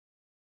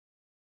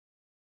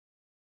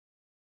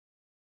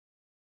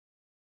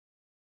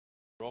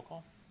Roll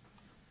call.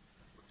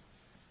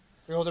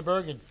 Freeholder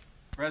Bergen.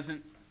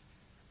 Present.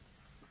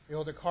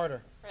 Freeholder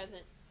Carter.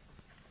 Present.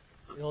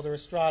 Freeholder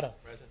Estrada.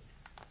 Present.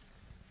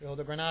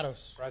 Freeholder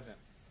Granados. Present.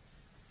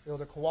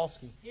 Freeholder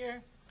Kowalski.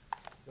 Here.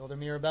 Freeholder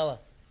Mirabella.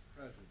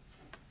 Present.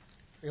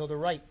 Freeholder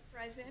Wright.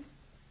 Present.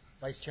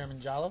 Vice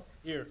Chairman Jallo.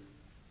 Here.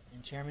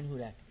 And Chairman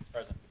Hudak.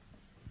 Present.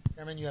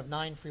 Chairman, you have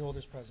 9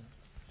 freeholders present.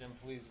 Jim,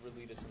 please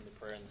lead us in the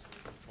prayer and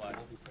salute the flag.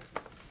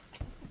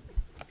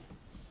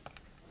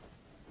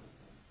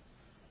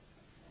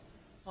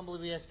 Humbly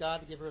we ask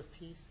God, the giver of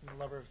peace and the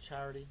lover of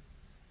charity,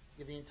 to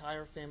give the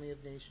entire family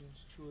of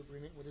nations true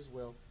agreement with his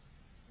will,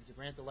 and to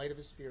grant the light of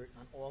his spirit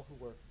on all who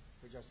work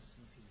for justice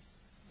and peace.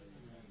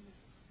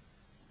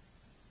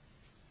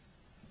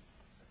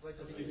 I pledge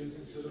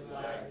allegiance to the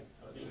flag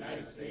of the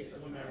United States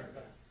of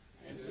America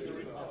and to the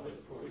republic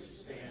for which it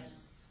stands,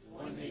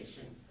 one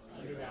nation,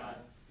 under God,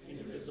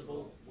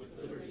 indivisible, with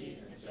liberty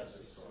and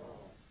justice for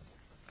all.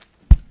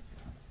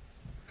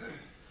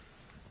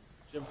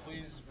 Jim,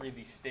 please read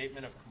the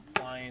statement of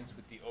compliance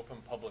with the Open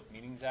Public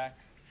Meetings Act.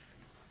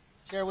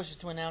 Chair wishes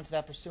to announce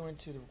that pursuant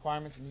to the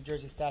requirements of New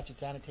Jersey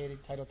statutes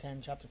annotated Title 10,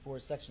 Chapter 4,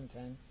 Section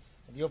 10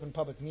 of the Open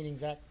Public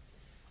Meetings Act,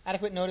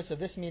 adequate notice of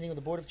this meeting of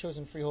the Board of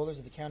Chosen Freeholders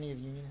of the County of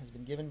Union has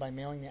been given by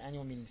mailing the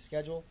annual meeting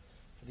schedule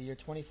for the year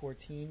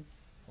 2014,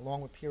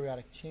 along with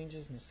periodic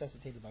changes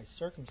necessitated by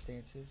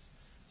circumstances,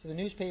 to the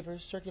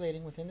newspapers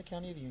circulating within the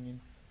County of Union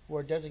who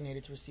are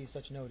designated to receive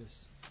such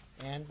notice,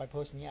 and by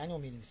posting the annual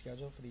meeting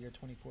schedule for the year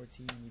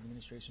 2014 in the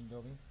Administration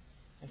Building,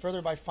 and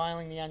further by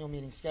filing the annual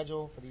meeting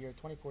schedule for the year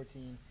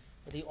 2014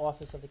 with the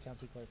Office of the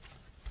County Clerk.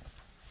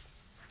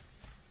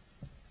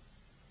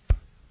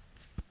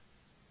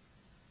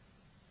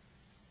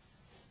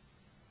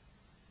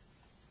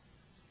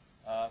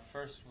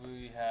 First,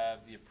 we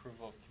have the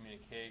approval of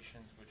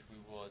communications, which we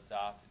will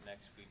adopt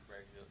next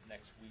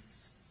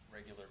week's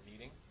regular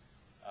meeting.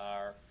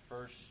 Our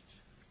first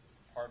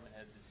department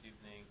head this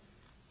evening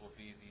will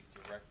be the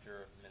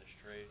Director of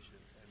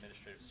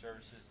Administrative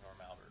Services, Norm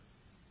Albert.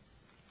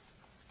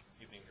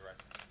 Evening,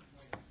 Director.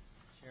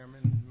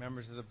 Chairman,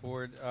 members of the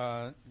board,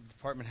 the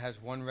department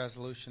has one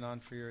resolution on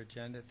for your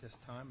agenda at this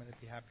time, and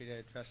I'd be happy to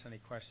address any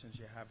questions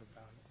you have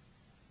about it.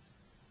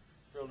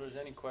 Freeholders,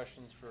 any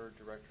questions for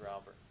Director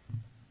Albert?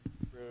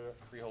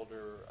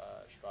 Freeholder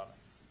Estrada.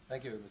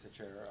 Thank you, Mr.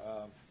 Chair.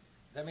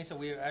 That means that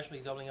we are actually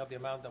doubling up the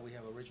amount that we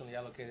have originally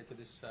allocated to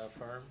this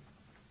firm.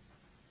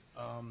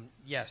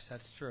 Yes,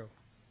 that's true.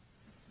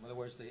 In other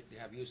words, they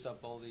have used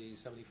up all the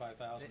 $75,000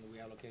 that we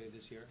allocated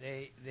this year.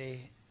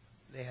 They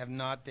have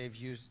not. They've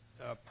used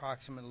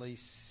approximately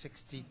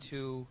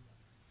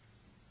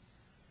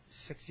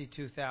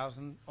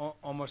 62,000,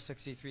 almost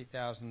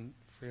 63,000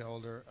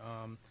 freeholder.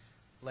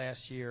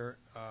 Last year,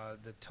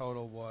 the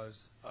total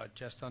was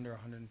just under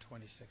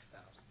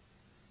 126,000.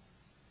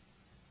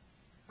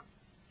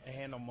 They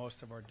handle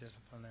most of our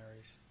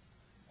disciplinaries.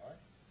 All right.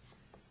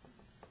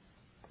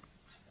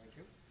 Thank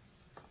you.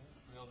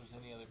 Freeholders,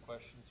 any other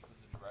questions for the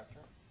Director?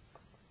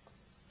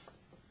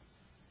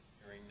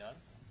 Hearing none.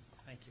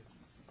 Thank you.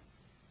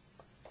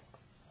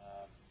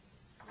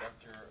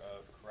 Director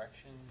of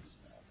Corrections,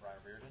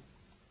 Brian Reardon.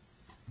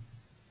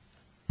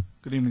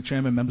 Good evening,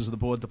 Chairman, members of the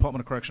board.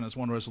 Department of Correction has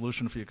one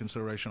resolution for your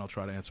consideration. I'll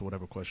try to answer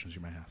whatever questions you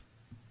may have.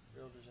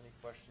 Freeholders, any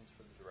questions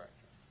for the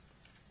Director?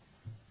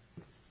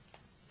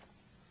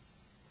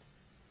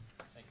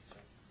 Thank you, sir.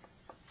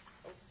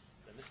 Oh,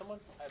 did I miss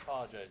someone? I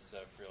apologize,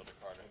 Freeholder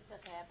Carter. It's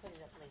okay. I put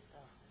it up late,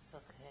 though. It's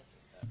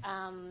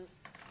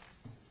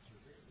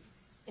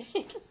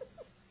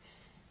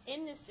okay.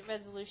 In this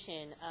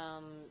resolution,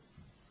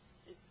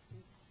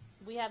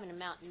 we have an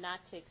amount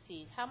not to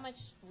exceed. How much,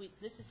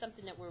 this is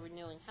something that we're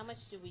renewing, how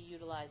much did we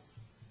utilize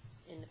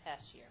in the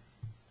past year?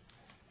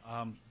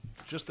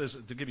 Just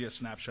to give you a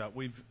snapshot,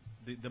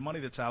 the money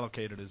that's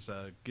allocated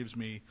gives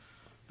me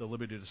the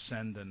liberty to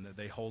send, and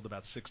they hold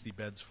about 60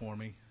 beds for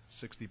me,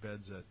 60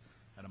 beds at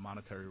a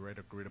monetary rate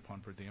agreed upon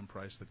per diem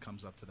price that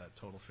comes up to that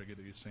total figure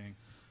that you're seeing.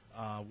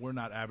 We're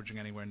not averaging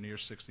anywhere near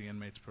 60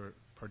 inmates per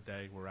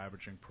day. We're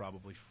averaging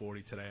probably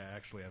 40 today. I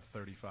actually have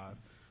 35.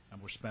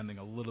 And we're spending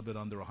a little bit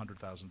under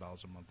 $100,000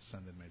 a month to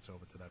send inmates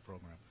over to that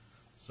program.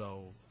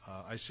 So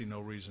I see no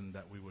reason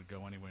that we would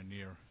go anywhere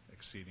near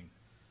exceeding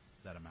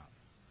that amount.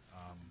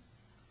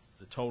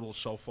 The total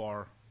so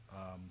far,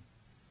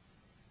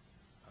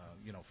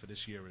 for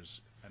this year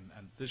is,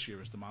 and this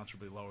year is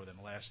demonstrably lower than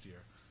last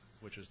year,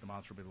 which is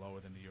demonstrably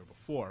lower than the year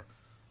before.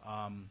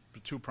 For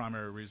two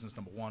primary reasons.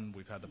 Number one,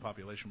 we've had the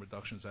population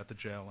reductions at the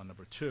jail, and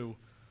number two,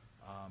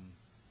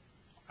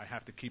 I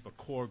have to keep a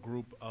core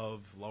group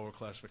of lower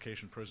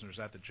classification prisoners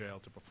at the jail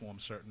to perform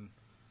certain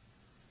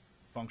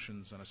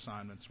functions and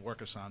assignments,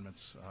 work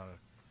assignments,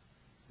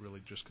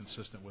 really just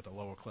consistent with a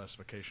lower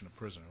classification of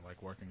prisoner,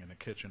 like working in the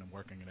kitchen and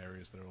working in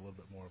areas that are a little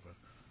bit more of a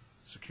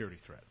security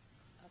threat.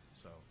 Okay.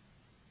 So All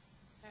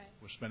right.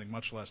 we're spending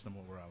much less than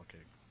what we're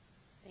allocating.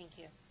 Thank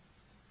you.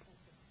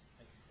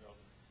 Thank you,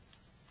 Freeholder.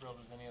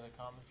 Freeholders, any other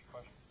comments or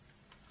questions?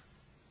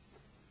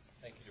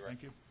 Thank you, Director.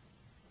 Thank you.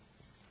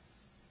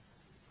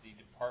 The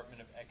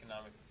Department of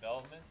Economic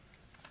Development,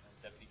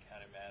 Deputy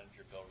County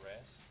Manager Bill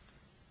Reyes.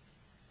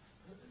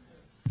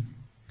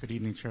 Good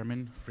evening,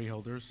 Chairman,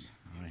 Freeholders.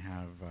 I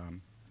have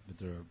the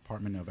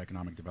Department of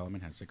Economic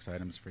Development has 6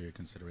 items for your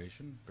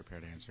consideration.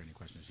 Prepared to answer any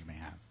questions you may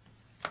have.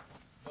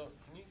 Bill,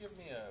 can you give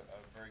me a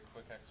very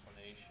quick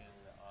explanation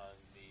on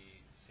the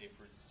Safe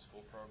Routes to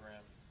School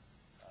program?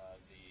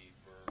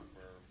 We're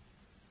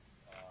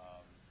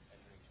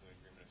entering into an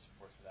agreement of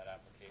support for that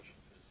application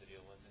for the city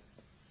of Linden.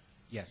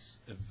 Yes,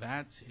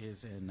 that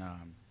is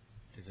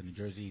a New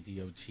Jersey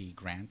DOT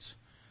grant.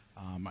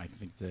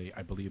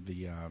 I believe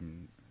the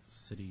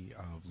city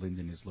of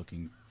Linden is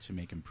looking to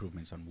make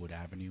improvements on Wood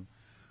Avenue.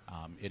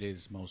 It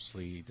is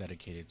mostly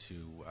dedicated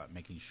to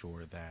making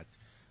sure that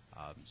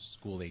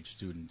school-age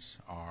students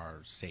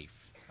are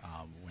safe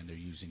when they're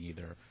using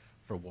either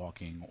for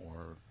walking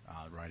or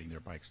riding their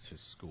bikes to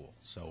school.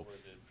 So, or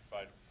is it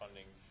provide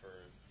funding for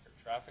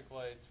traffic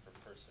lights, for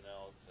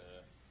personnel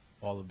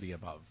to? All of the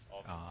above.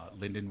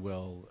 Linden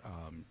will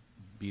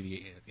do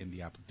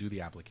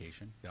the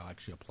application. They'll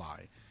actually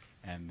apply,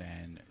 and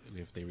then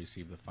if they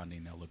receive the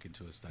funding, they'll look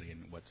into a study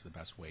and what's the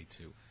best way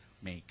to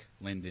make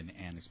Linden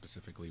and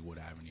specifically Wood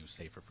Avenue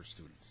safer for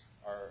students.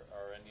 Are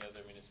any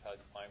other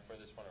municipalities applying for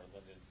this one, or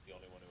Linden's the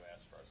only one who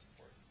asked for our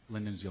support?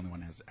 Linden's the only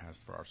one who has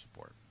asked for our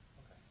support.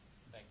 Okay,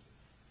 thank you.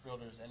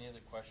 Freeholders, any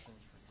other questions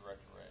for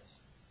Director Reyes?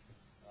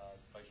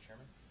 Vice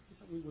Chairman?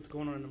 What's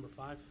going on in number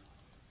 5?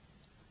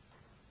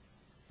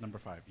 Number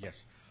 5,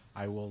 yes.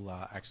 I will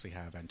actually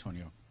have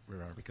Antonio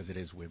Rivera because it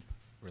is WIB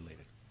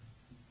related.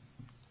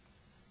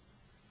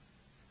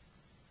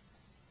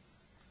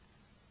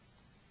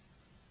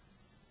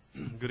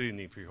 Good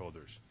evening,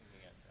 Freeholders.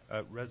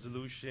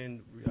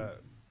 Resolution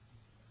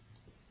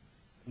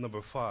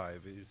number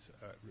 5 is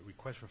a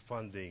request for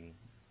funding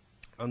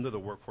under the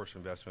Workforce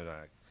Investment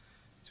Act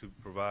to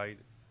provide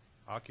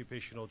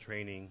occupational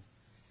training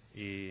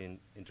in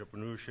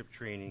entrepreneurship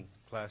training,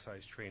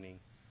 class-size training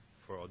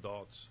for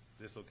adults,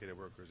 dislocated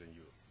workers, and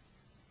youth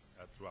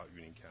throughout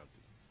Union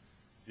County.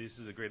 This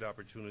is a great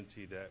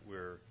opportunity that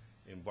we're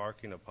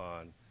embarking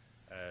upon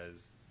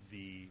as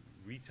the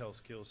Retail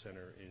Skills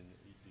Center in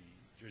the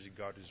Jersey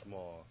Gardens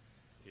Mall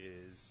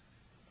is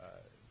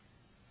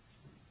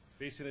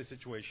facing a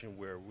situation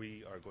where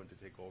we are going to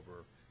take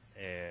over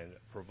and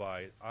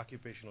provide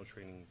occupational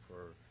training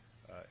for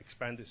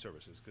expanded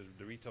services, because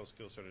the Retail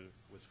Skills Center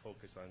was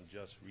focused on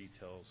just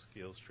retail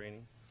skills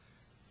training,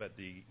 but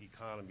the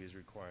economy is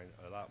requiring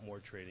a lot more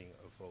training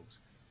of folks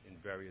in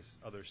various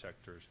other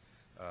sectors,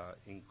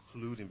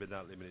 including but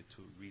not limited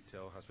to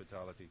retail,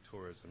 hospitality,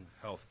 tourism,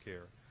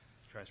 healthcare,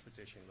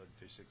 transportation,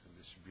 logistics and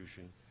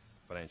distribution,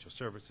 financial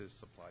services,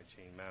 supply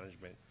chain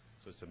management.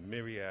 So it's a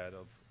myriad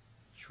of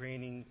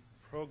training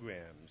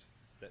programs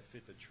that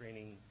fit the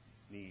training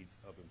needs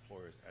of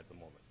employers at the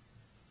moment.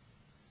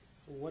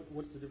 So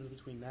what's the difference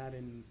between that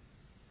and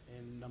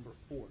number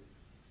 4,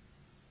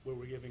 where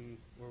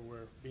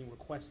we're being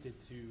requested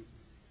to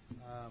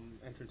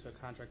enter into a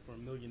contract for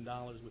 $1 million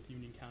with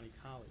Union County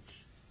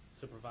College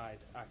to provide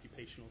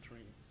occupational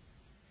training?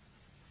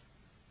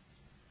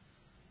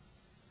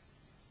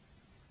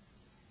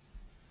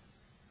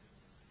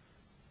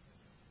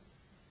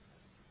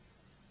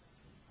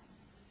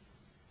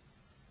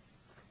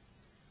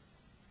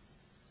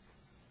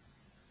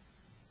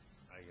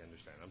 I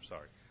understand. I'm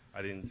sorry.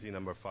 I didn't see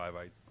number 5.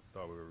 I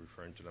thought we were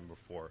referring to number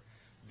 4.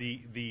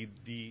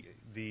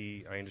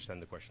 I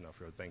understand the question now,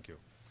 Fred. Thank you.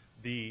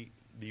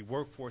 The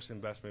Workforce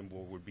Investment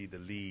Board would be the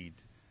lead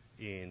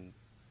in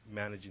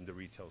managing the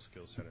Retail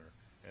Skills Center,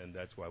 and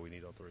that's why we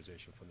need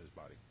authorization from this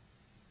body.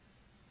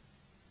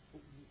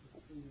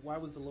 Why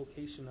was the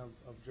location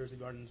of Jersey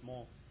Gardens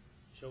Mall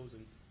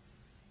chosen?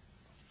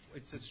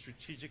 It's a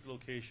strategic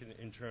location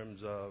in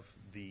terms of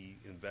the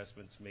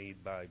investments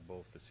made by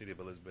both the City of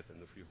Elizabeth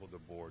and the Freeholder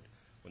Board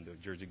when the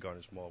Jersey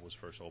Gardens Mall was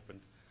first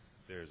opened.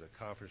 There's a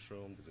conference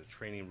room, there's a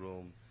training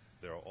room,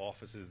 there are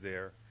offices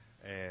there,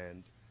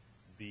 and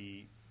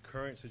the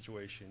current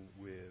situation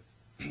with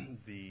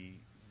the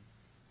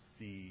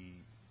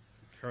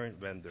current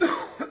vendor,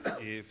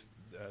 if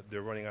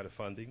they're running out of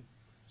funding,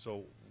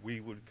 so we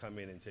would come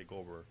in and take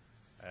over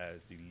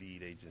as the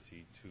lead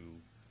agency to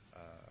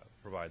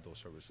provide those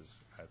services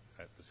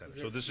at the center.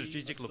 So the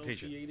strategic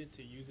location. Associated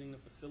to using the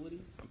facility?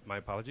 My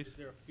apologies? Is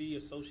there a fee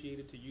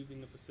associated to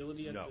using the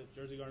facility at No. the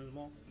Jersey Gardens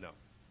Mall? No.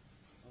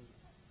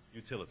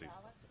 Utilities.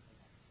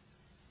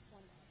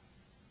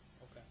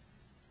 Okay.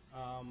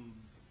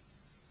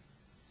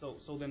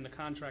 So then the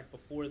contract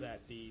before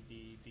that, the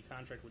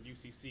contract with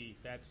UCC,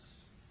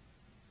 that's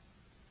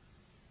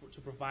to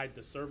provide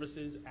the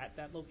services at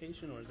that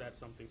location, or is that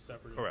something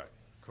separate?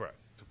 Correct.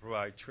 To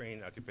provide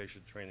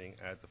occupational training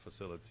at the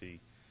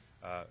facility,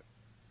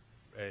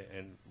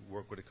 and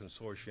work with a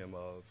consortium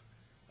of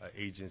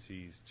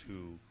agencies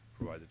to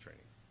provide the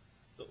training.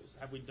 So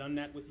have we done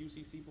that with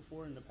UCC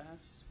before in the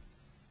past?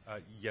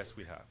 Yes,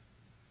 we have.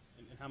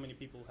 And how many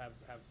people have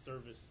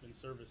been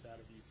serviced out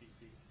of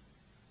UCC?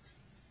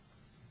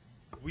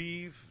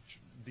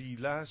 The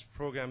last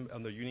program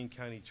under Union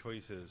County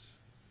Choices,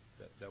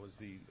 that was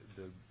the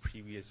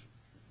previous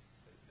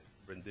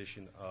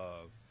rendition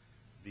of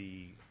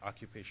the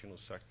occupational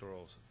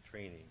sectoral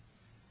training,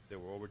 there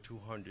were over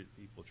 200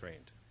 people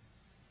trained.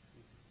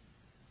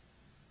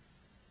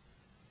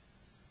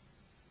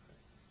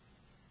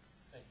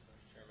 Thank you,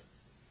 Mr. Chairman.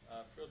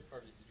 Freeholder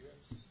Department, did you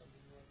have something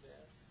you wanted to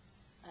add?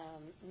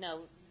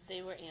 No,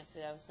 they were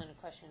answered. I was going to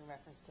question in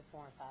reference to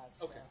 4 and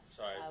 5. Okay,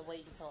 sorry. I'll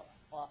wait until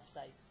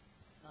off-site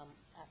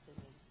after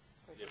the meeting.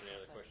 Do you have any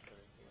other questions or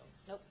anything else?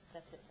 Nope,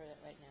 that's it for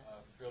right now.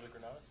 Freeholder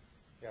Granados?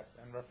 Yes,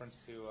 in reference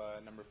to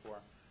number 4,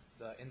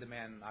 the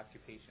in-demand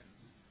occupations,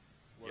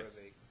 what Yes. are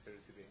they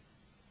considered to be?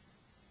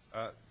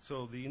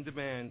 So the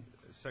in-demand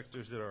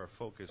sectors that are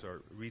focused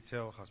are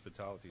retail,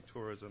 hospitality,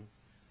 tourism,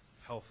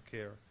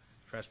 healthcare,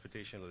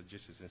 transportation,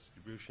 logistics and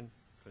distribution,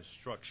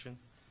 construction,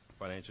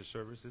 financial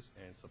services,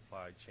 and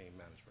supply chain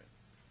management.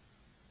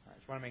 I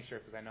just want to make sure,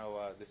 because I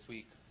know this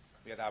week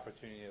we had the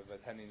opportunity of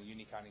attending the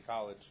Union County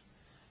College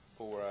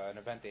for an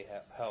event they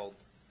held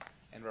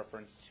in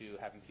reference to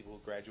having people who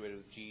graduated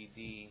with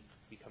GED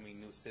becoming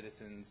new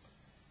citizens,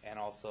 and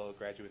also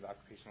graduate with the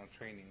occupational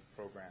training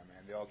program.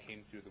 And they all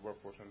came through the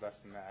Workforce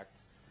Investment Act,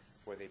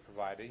 where they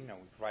provided, we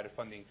provided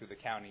funding through the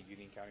county,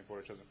 Union County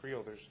Board of Chosen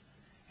Freeholders.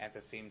 At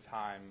the same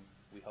time,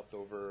 we helped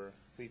over,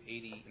 I believe,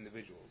 80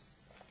 individuals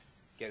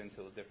get into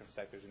those different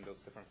sectors in those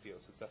different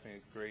fields. So it's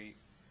definitely a great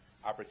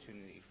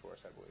opportunity for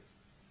us, I believe.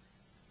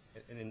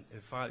 And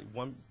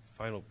one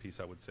final piece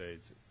I would say,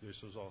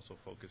 this was also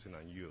focusing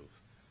on youth.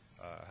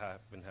 I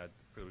haven't had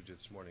the privilege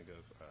this morning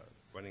of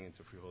running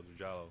into Freeholder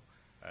Jallo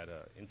at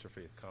an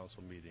interfaith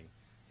council meeting,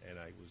 and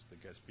I was the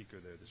guest speaker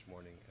there this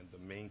morning, and the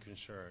main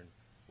concern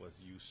was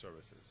youth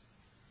services.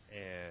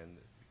 And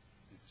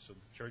so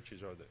the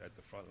churches are at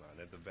the front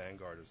line, at the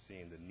vanguard of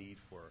seeing the need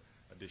for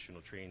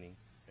additional training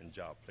and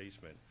job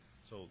placement.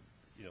 So,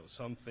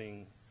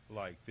 something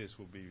like this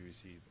will be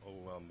received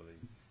overwhelmingly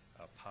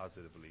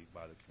positively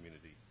by the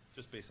community,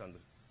 just based on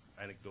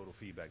the anecdotal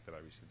feedback that I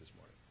received this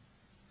morning.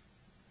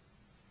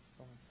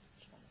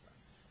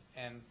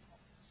 And,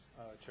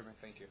 Chairman,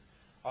 thank you.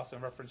 Also,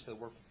 in reference to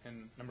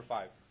in number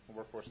 5, the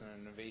Workforce and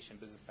Innovation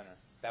Business Center,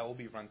 that will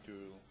be run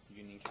through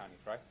Union County,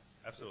 correct?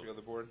 Absolutely. The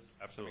Freeholder Board?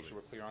 Absolutely. Make sure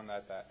we're clear on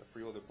that the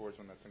Freeholder Board is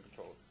one that's in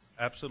control.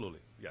 Absolutely,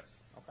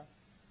 yes. Okay.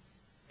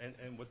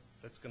 And what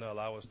that's going to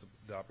allow us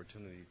the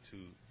opportunity to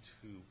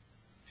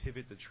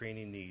pivot the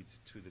training needs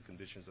to the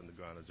conditions on the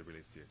ground as it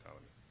relates to the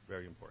economy.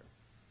 Very important.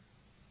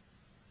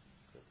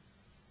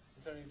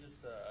 Tony,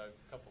 just a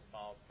couple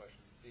follow-up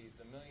questions. The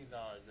 $1 million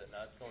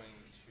that's going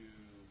to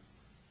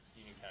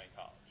Union County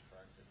College,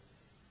 correct?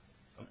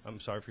 I'm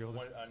sorry, Freeholder?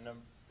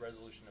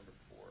 Resolution number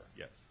 4.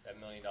 Yes. That $1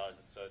 million,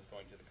 so it's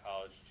going to the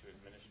college to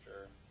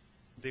administer.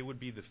 They would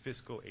be the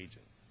fiscal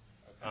agent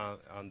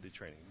on the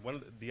training.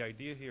 The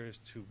idea here is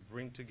to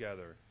bring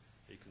together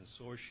a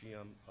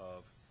consortium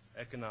of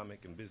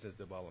economic and business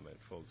development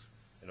folks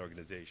and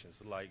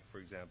organizations, like, for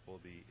example,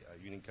 the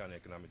Union County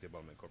Economic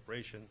Development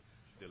Corporation,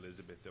 the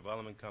Elizabeth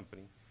Development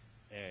Company,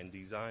 and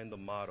design the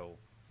model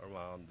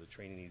around the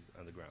training needs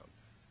on the ground,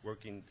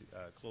 working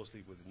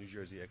closely with the New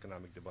Jersey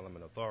Economic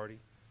Development Authority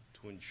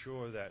to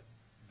ensure that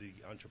the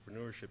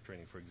entrepreneurship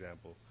training, for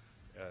example,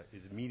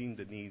 is meeting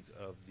the needs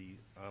of the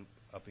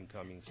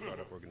up-and-coming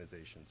startup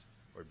organizations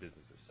or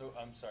businesses. So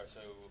I'm sorry.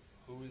 So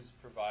who is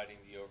providing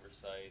the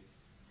oversight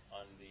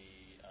on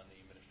the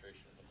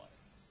administration of the money?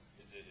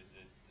 Is it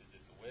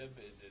the WIB?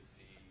 Is it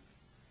the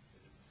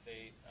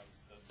state?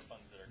 The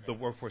funds that are going The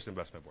Workforce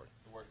Investment Board.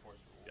 The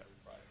workforce will Yes.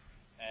 provide.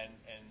 And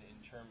in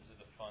terms of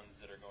the funds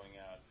that are going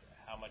out,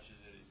 how much of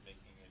it is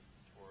making it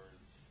towards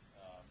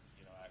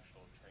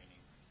actual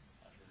training,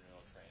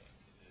 entrepreneurial training?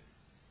 Is it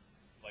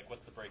like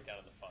what's the breakdown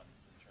of the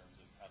funds in terms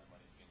of how the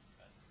money is being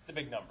spent? It's a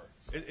big number.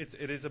 So.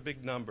 It is a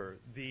big number.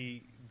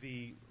 The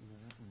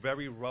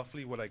very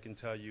roughly what I can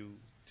tell you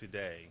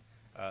today,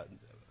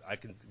 I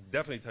can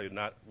definitely tell you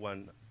not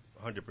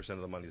 100%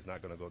 of the money is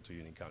not going to go to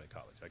Union County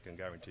College. I can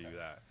guarantee you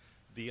that.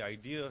 The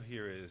idea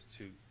here is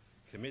to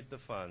commit the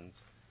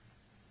funds.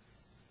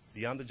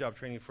 The on-the-job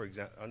training,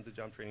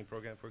 on-the-job training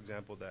program, for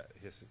example, that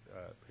has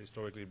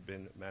historically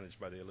been managed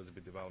by the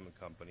Elizabeth Development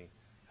Company,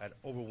 had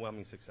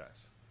overwhelming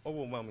success.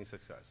 Overwhelming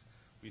success.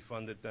 We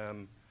funded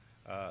them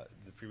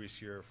the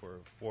previous year for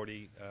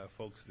 40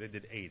 folks. They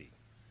did 80.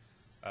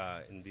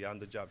 In the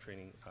on-the-job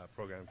training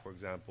program, for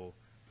example,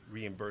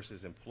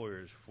 reimburses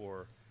employers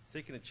for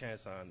taking a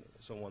chance on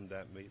someone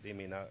that they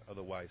may not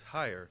otherwise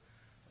hire,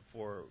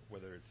 for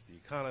whether it's the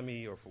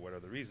economy or for what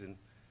other reason,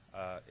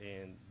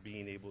 and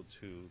being able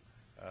to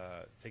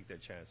take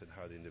that chance and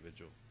hire the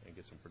individual and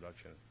get some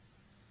production.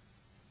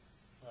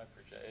 I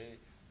appreciate it.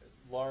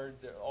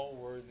 They're all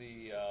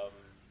worthy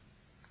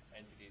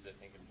entities, I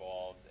think,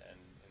 involved, and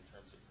in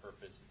terms of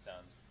purpose, it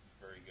sounds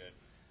very good.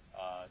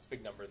 It's a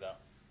big number,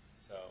 though,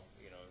 so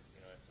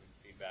some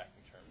feedback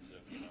in terms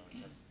of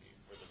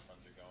where those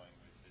funds are going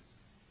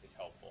is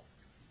helpful.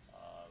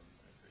 I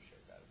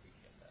appreciate that if we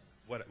can get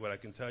that. What I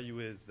can tell you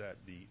is that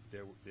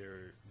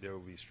there will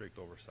be strict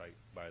oversight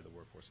by the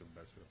Workforce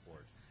Investment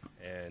Board,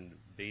 and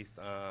based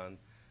on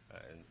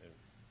and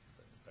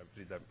I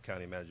believe that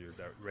County Manager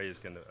Reyes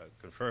can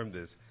confirm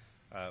this.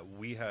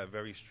 We have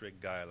very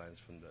strict guidelines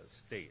from the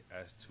state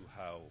as to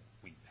how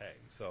we pay.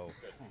 So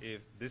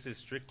if this is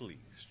strictly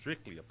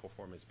a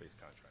performance-based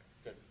contract.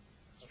 Good.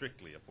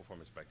 Strictly a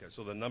performance-based contract.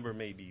 So the number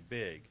may be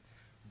big,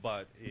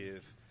 but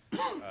if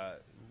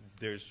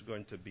there's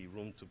going to be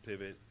room to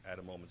pivot at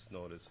a moment's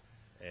notice,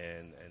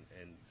 and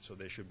so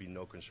there should be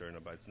no concern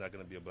about it's not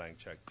going to be a blank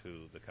check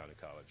to the county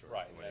college or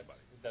Right, anybody.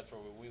 that's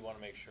where we want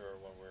to make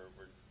sure when we're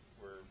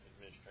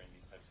administering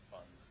these types of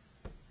funds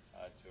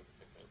to a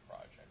particular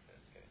project that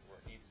it's getting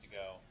where it needs to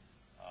go,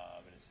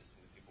 and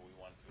assisting the people we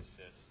want to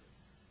assist,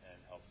 and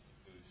helps to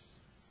boost,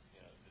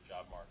 the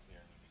job market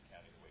here in Union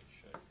County the way it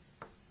should.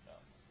 So,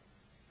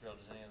 Bill,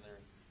 does any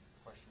other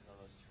questions on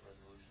those two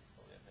resolutions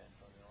before we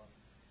advance on the other?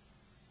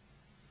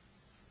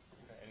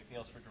 Okay, anything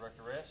else for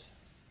Director Reyes?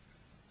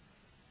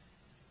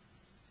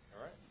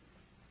 All right.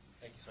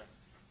 Thank you, sir.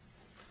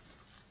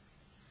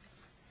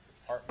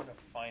 Department of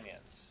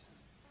Finance.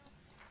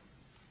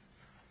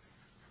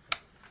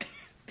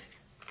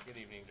 Good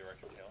evening,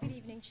 Director Taylor. Good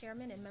evening,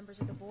 Chairman and members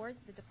of the Board.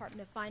 The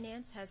Department of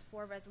Finance has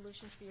 4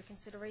 resolutions for your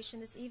consideration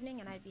this evening,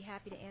 and I'd be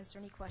happy to answer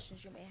any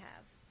questions you may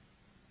have.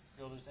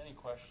 Fielders, any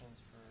questions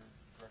for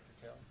Director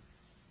Taylor?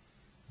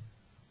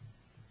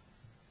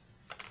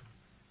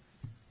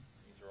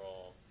 These are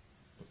all,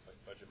 looks like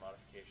budget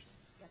modifications.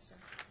 Yes, sir.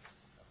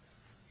 Okay.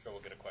 Sure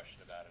we'll get a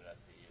question about it at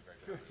the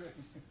regular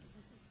meeting.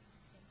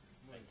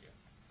 Thank you.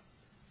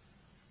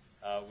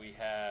 We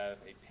have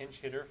a pinch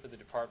hitter for the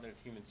Department of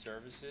Human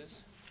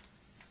Services.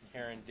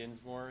 Karen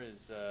Dinsmore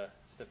is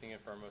stepping in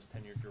for our most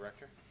tenured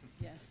director.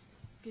 Yes.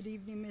 Good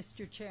evening,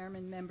 Mr.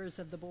 Chairman, members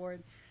of the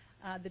board.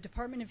 The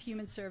Department of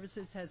Human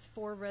Services has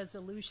 4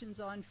 resolutions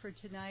on for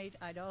tonight.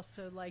 I'd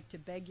also like to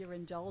beg your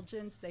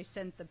indulgence. They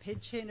sent the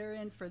pinch hitter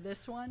in for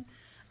this one.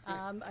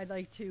 I'd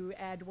like to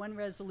add 1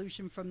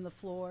 resolution from the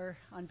floor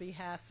on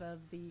behalf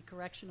of the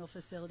correctional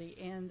facility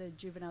and the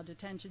juvenile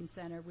detention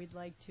center. We'd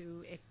like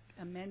to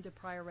amend a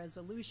prior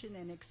resolution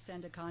and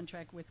extend a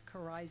contract with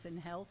Horizon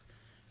Health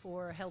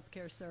for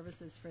healthcare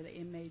services for the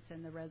inmates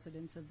and the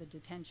residents of the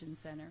detention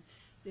center.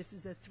 This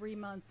is a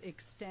 3-month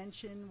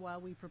extension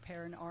while we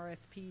prepare an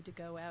RFP to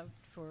go out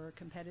for a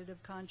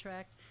competitive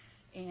contract,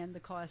 and the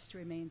cost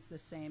remains the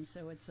same.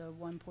 So it's a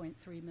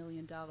 $1.3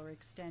 million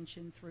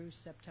extension through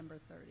September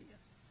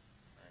 30th.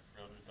 All right,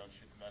 Fielders, don't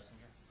shoot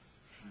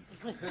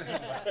the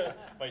messenger.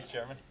 Vice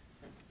Chairman.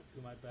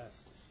 Do my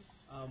best.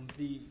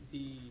 The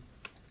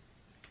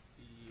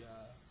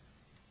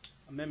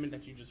amendment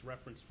that you just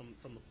referenced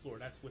from the floor,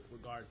 that's with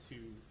regard to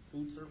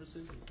food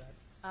services, is that?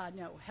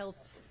 No,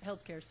 healthcare services.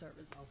 Healthcare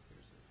services, okay.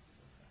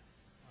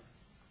 All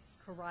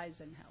right.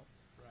 Horizon Health.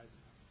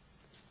 Horizon Health.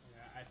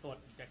 Okay, I thought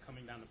that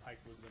coming down the pike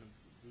we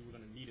were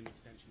gonna need an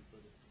extension for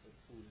the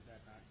food, is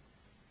that not?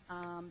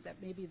 That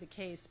may be the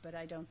case, but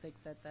I don't think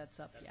that that's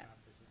up That's yet. not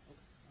business,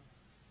 okay.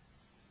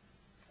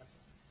 That's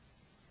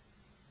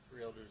all.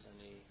 Fielders,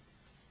 any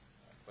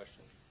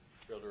questions?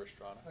 Fielder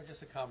Estrada.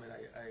 Just a comment.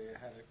 I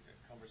had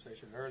a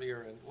conversation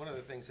earlier, and one of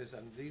the things is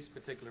on these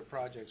particular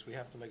projects, we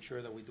have to make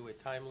sure that we do it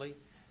timely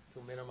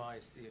to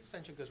minimize the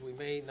extension, because we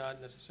may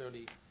not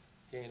necessarily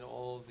gain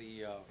all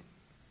the,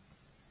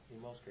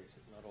 in most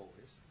cases, not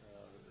always,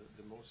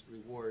 the most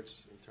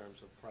rewards in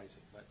terms of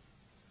pricing. But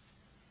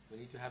we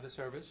need to have the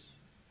service,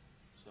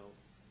 so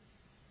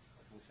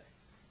what can we say?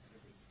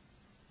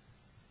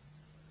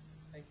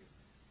 Thank you.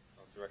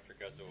 Well, Director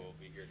Guzzo will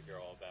be here to hear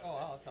all about it. Oh,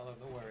 I'll tell him,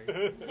 don't worry.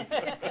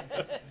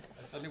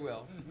 I certainly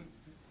will.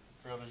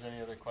 Fielders,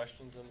 any other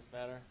questions on this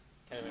matter?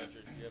 County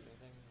Manager, do you have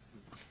anything?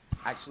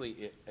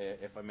 Actually,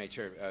 if I may,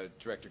 Chair,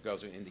 Director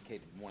Guzzo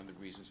indicated one of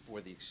the reasons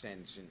for the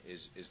extension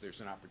is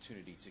there's an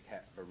opportunity to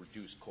have a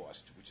reduced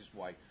cost, which is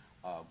why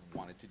we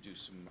wanted to do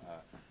some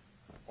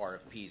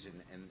RFPs,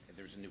 and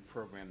there's a new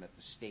program that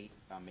the state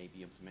may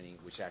be implementing,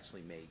 which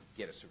actually may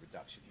get us a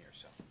reduction here.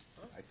 So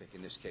I think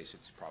in this case,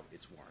 it's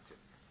warranted.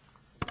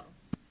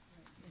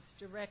 It's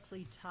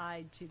directly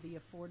tied to the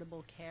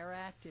Affordable Care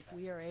Act. If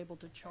we are able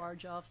to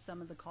charge off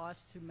some of the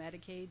costs through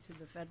Medicaid to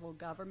the federal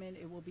government,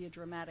 it will be a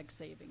dramatic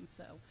savings.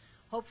 So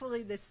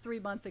hopefully this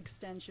 3-month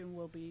extension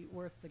will be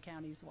worth the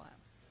county's while.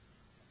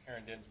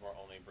 Karen Dinsmore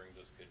only brings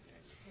us good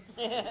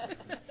news.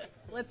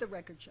 Let the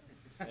record show.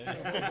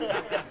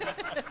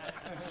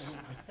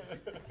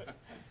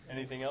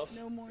 Anything else?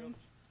 No more?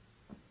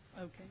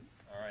 Okay.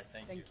 All right,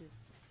 thank you. Thank you.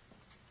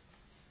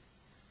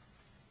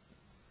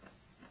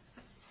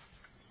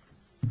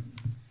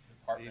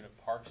 Department of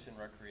Parks and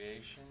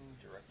Recreation,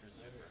 Director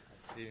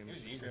Zuber. Good evening, He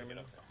was Mr. eager to Chairman.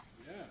 get up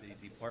there.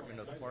 The Department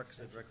of Parks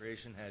and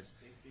Recreation has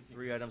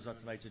 3 items on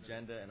tonight's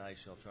agenda, and I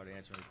shall try to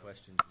answer any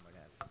questions you might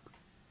have.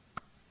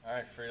 All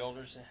right,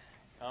 freeholders,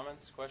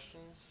 comments,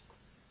 questions?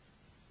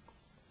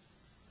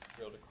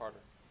 Freeholder Carter.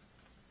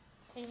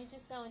 Can you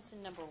just go into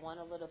number 1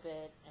 a little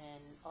bit,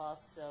 and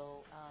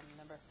also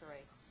number 3?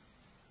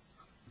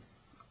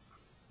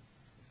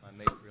 If I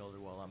may,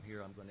 Freeholder, while I'm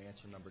here, I'm going to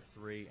answer number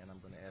 3, and I'm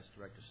going to ask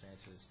Director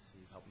Sanchez to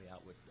help me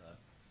out with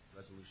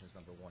resolutions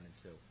number 1 and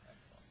 2.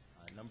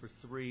 Number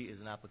 3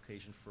 is an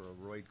application for a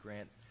Royd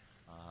grant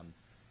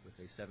with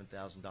a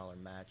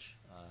 $7,000 match.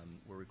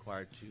 We're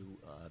required to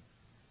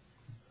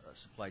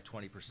supply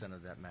 20%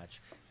 of that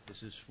match.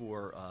 This is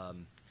for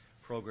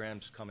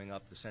programs coming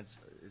up.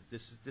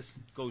 This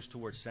goes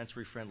towards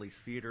sensory-friendly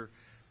theater,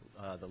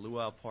 the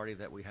luau party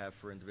that we have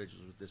for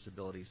individuals with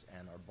disabilities,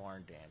 and our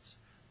barn dance.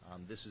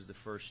 This is the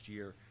first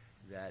year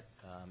that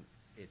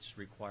it's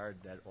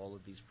required that all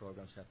of these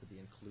programs have to be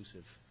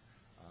inclusive.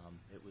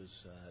 It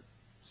was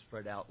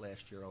spread out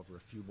last year over a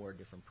few more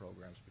different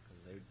programs because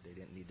they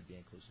didn't need to be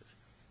inclusive.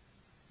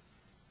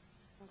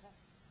 Okay.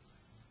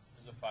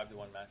 There's a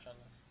 5-to-1 match on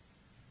this?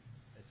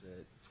 It's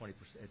a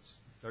 20%, it's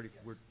 30,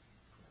 we're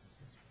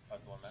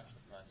 5-to-1 match,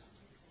 that's nice.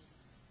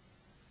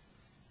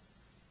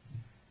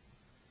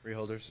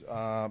 Freeholders,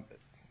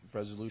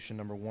 resolution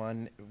number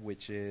 1,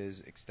 which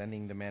is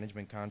extending the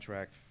management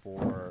contract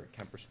for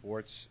Kemper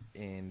Sports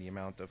in the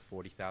amount of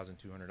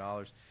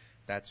 $40,200.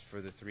 That's for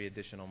the 3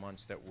 additional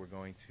months that we're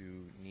going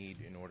to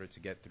need in order to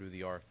get through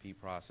the RFP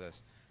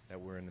process that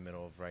we're in the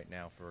middle of right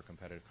now for a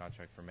competitive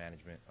contract for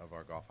management of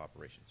our golf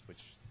operations,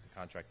 which the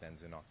contract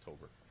ends in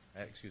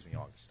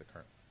August, the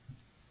current.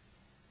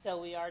 So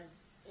we are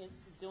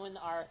doing the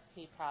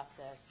RFP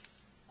process.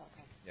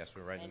 Okay. Yes,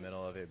 we're right in the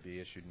middle of it. It'll be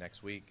issued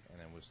next week, and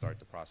then we'll start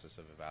the process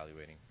of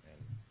evaluating and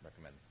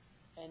recommending.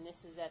 And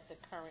this is at the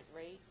current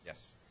rate?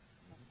 Yes.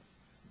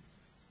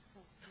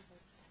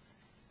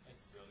 Thank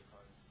you, Fielder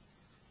Carter.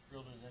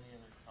 Fielders, any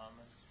other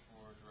comments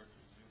for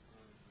Director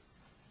Zucker?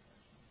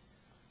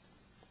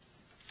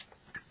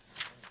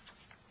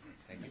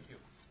 Thank you.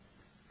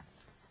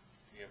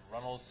 We have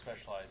Runnels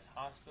Specialized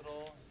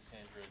Hospital,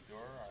 Sandra Dor,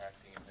 our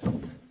acting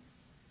administrator.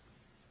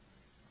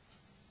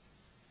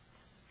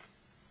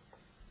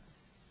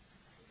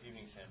 Good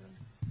evening, Sandra.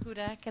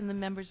 Hudak and the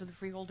members of the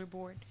Freeholder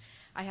Board.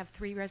 I have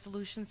 3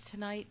 resolutions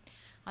tonight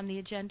on the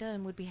agenda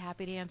and would be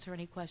happy to answer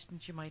any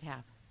questions you might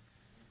have.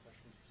 Any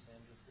questions for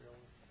Sandra,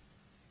 Freeholder?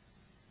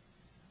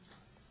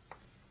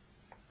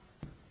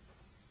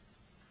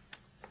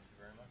 Thank you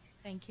very much.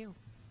 Thank you.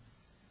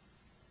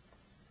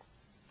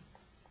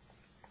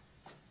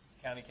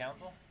 County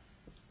Council?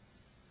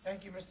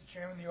 Thank you, Mr.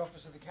 Chairman. The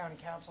Office of the County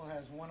Council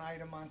has one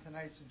item on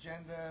tonight's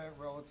agenda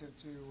relative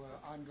to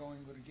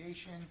ongoing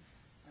litigation,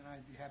 and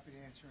I'd be happy to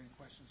answer any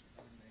questions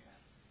that you may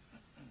have.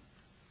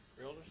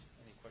 Freeholders,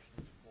 any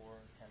questions for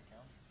County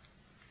Council?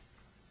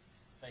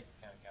 Thank you,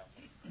 County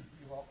Council.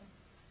 You're welcome.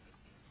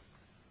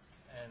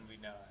 And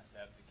we now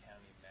have the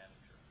County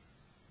Manager.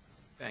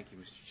 Thank you,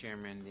 Mr.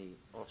 Chairman. The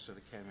Office of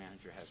the County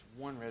Manager has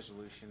one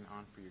resolution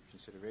on for your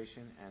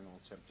consideration, and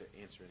will attempt to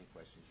answer any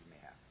questions you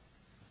may have.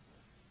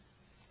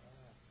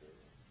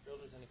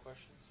 Fielders, any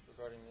questions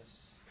regarding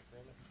this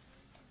agreement?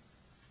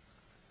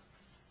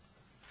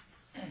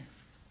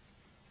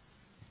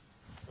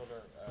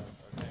 Fielder, our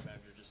County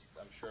Manager,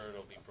 I'm sure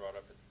it'll be brought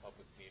up at the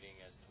public meeting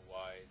as to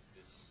why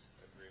this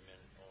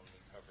agreement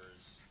only covers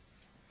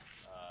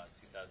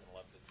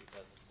 2011 to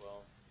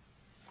 2012.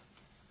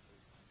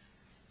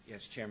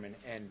 Yes, Chairman,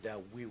 and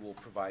we will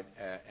provide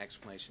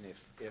explanation.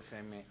 If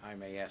I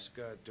may ask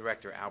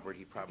Director Albert,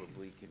 he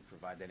probably can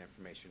provide that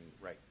information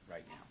right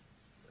now.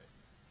 Great.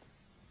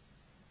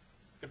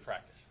 Good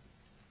practice.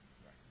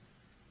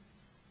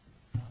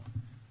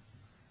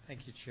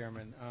 Thank you,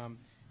 Chairman.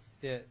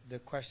 The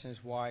question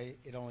is why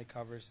it only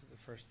covers the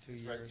first 2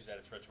 years. You said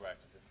it's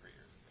retroactive to 3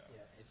 years ago.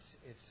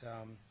 Yeah, it's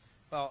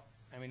well,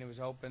 I mean, it was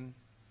open.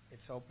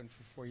 It's open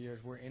for 4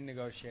 years. We're in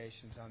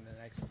negotiations on the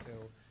next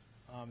 2.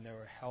 There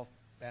were health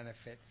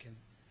benefit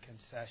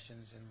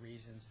concessions and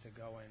reasons to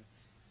go in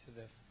to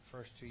the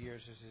first 2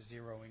 years. There's a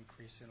 0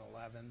 increase in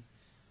 11,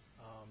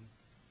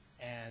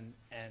 and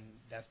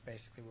that's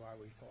basically why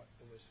we thought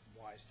it was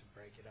wise to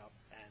break it up.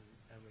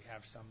 And we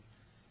have some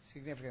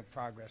significant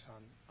progress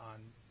on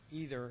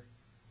either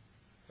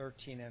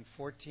 13 and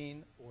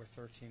 14 or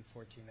 13,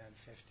 14, and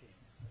 15.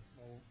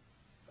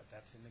 But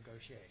that's in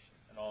negotiation.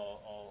 And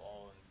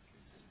all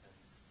inconsistent.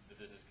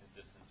 This is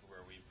consistent to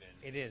where we've been.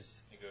 It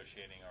is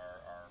negotiating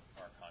our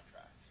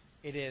contracts.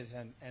 It is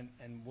and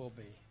will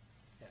be.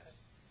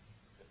 Yes.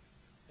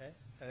 Okay.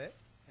 Is that it?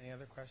 Any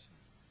other questions?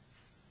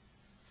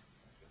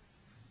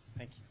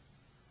 Thank you.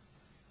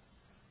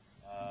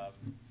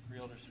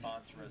 Freeholder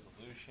sponsor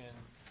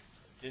resolutions,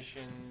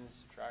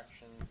 additions,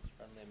 subtractions,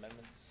 friendly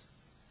amendments.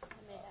 I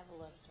may have a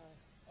laudatory.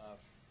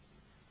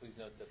 Please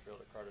note that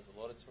Freeholder Carter is a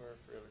laudatory.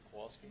 Freeholder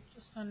Kowalski.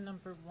 Just on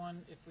number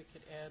 1, if we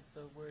could add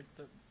the word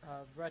the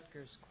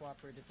Rutgers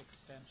Cooperative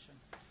Extension.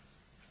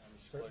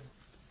 Mr. Clerk,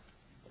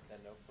 let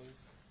that note,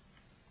 please.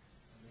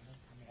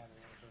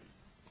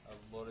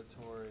 A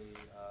laudatory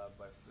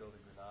by Freeholder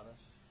Granados.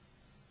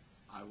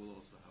 I will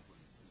also have one,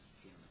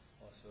 Mr. Chairman.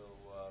 Also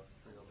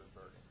Freeholder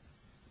Bergen.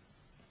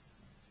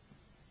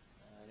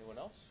 Anyone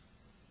else?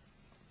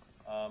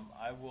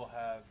 I will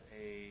have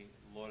a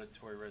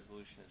laudatory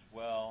resolution as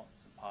well.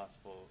 It's a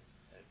possible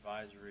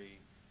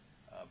advisory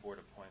board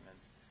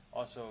appointments.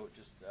 Also,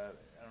 just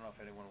I don't know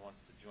if anyone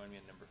wants to join me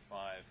in number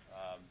 5.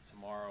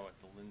 Tomorrow at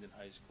the Linden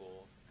High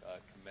School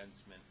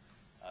commencement,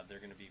 they're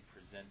going to be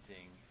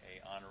presenting a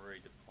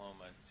honorary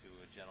diploma to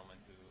a gentleman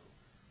who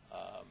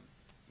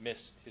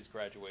missed his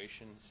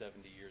graduation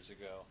 70 years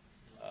ago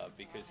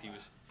because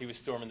he was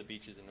storming the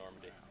beaches in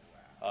Normandy.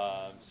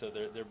 So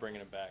they're bringing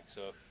them back.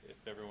 So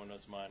if everyone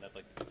knows mine, I'd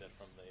like to do that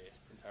from the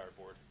entire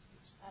board.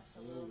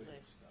 Absolutely.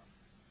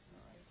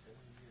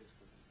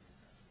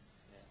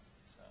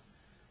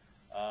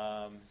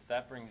 Yeah, so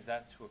that brings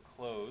that to a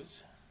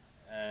close,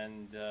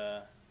 and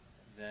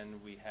then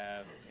we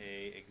have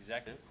a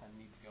executive. I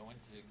need to go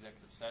into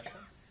executive session.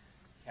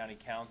 County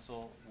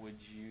Council, would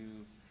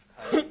you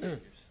kindly give your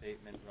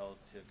statement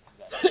relative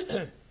to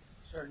that?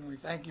 Certainly.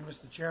 Thank you,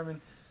 Mr.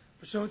 Chairman.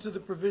 Pursuant to the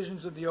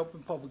provisions of the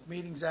Open Public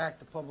Meetings Act,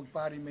 the public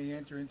body may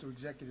enter into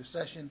executive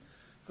session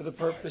for the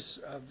purpose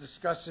of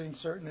discussing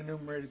certain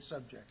enumerated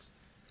subjects.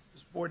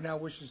 This board now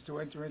wishes to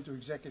enter into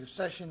executive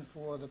session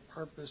for the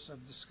purpose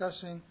of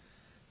discussing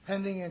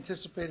pending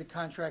anticipated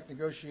contract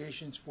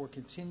negotiations for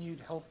continued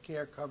health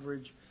care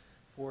coverage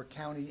for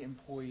county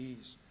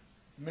employees.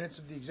 The minutes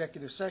of the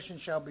executive session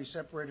shall be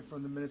separated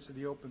from the minutes of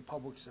the open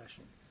public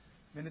session.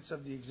 Minutes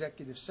of the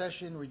executive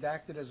session,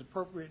 redacted as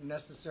appropriate and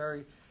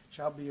necessary,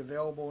 shall be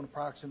available in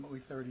approximately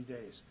 30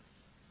 days.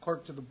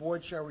 Clerk to the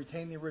board shall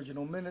retain the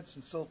original minutes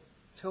until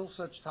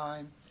such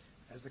time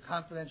as the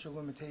confidential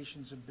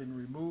limitations have been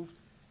removed,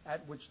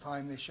 at which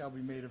time they shall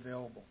be made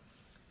available.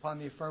 Upon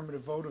the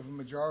affirmative vote of a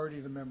majority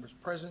of the members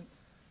present,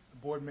 the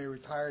board may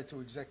retire to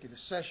executive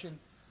session.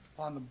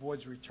 Upon the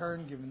board's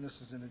return, given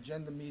this is an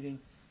agenda meeting,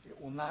 it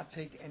will not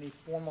take any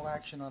formal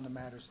action on the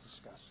matters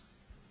discussed.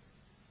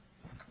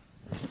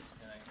 Can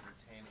I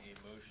entertain a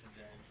motion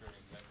to enter an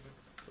executive?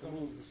 So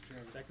moved, Mr.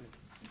 Chairman. Second.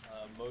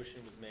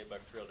 Motion was made by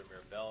Freeholder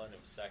Mirabella and it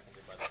was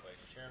seconded by the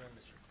Vice Chairman.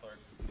 Mr. Clerk,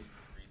 please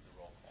read the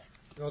roll call.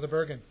 Freeholder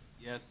Bergen.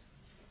 Yes.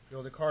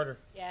 Freeholder Carter.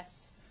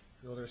 Yes.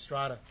 Freeholder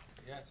Estrada.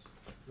 Yes.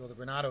 Freeholder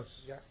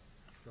Granados. Yes.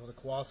 Freeholder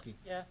Kowalski.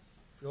 Yes.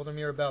 Freeholder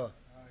Mirabella.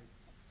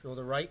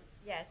 Freeholder Wright.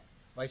 Yes.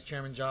 Vice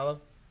Chairman Jallo.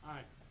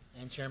 Aye.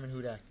 And Chairman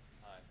Hudak.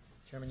 Aye.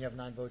 Chairman, you have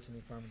 9 votes in the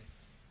affirmative.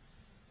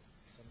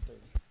 7:30.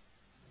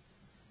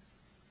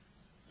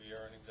 We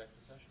are in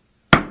executive session.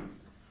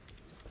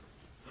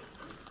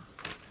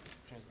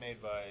 Motion was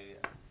made by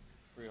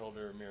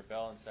Freeholder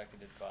Mirabella and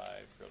seconded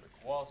by Freeholder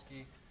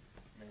Kowalski.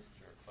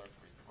 Mr. Clerk,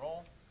 read the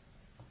roll.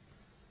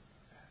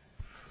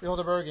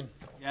 Freeholder Bergen.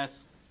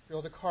 Yes.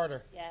 Freeholder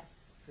Carter. Yes.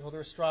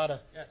 Freeholder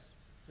Estrada. Yes.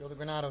 Freeholder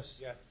Granados.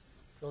 Yes.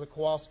 Freeholder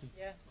Kowalski.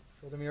 Yes.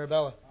 Freeholder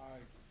Mirabella. Aye.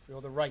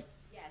 Freeholder Wright.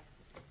 Yes.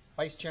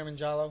 Vice Chairman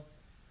Jallo.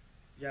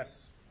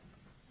 Yes.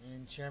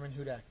 And Chairman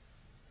Hudak.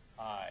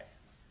 Aye.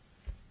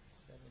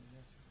 7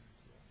 yeses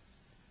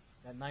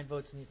and 2 ayes. Got 9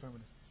 votes in the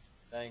affirmative.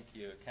 Thank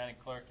you. County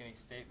Clerk, any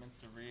statements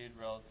to read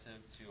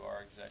relative to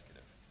our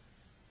executive?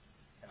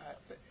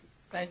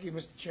 Thank you,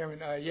 Mr. Chairman.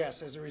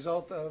 Yes, as a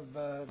result of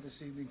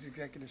this evening's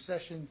executive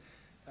session,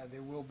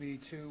 there will be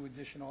 2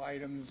 additional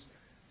items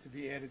to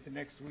be added to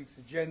next week's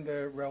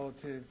agenda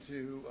relative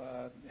to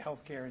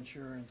health care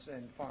insurance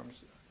and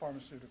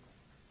pharmaceutical.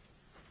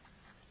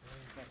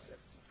 That's it.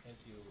 Thank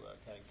you,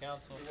 County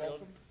Council. You're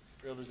welcome.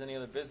 Freeholders, any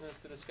other business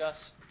to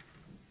discuss?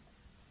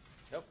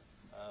 Nope.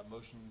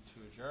 Motion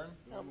to adjourn.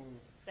 So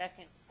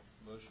second.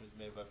 Motion is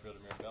made by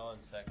Freeholder Mirabella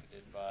and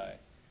seconded by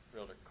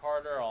Freeholder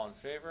Carter. All in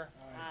favor?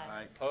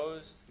 Aye.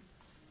 Opposed?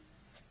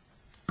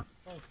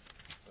 Motion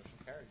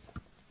carries.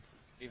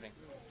 Evening.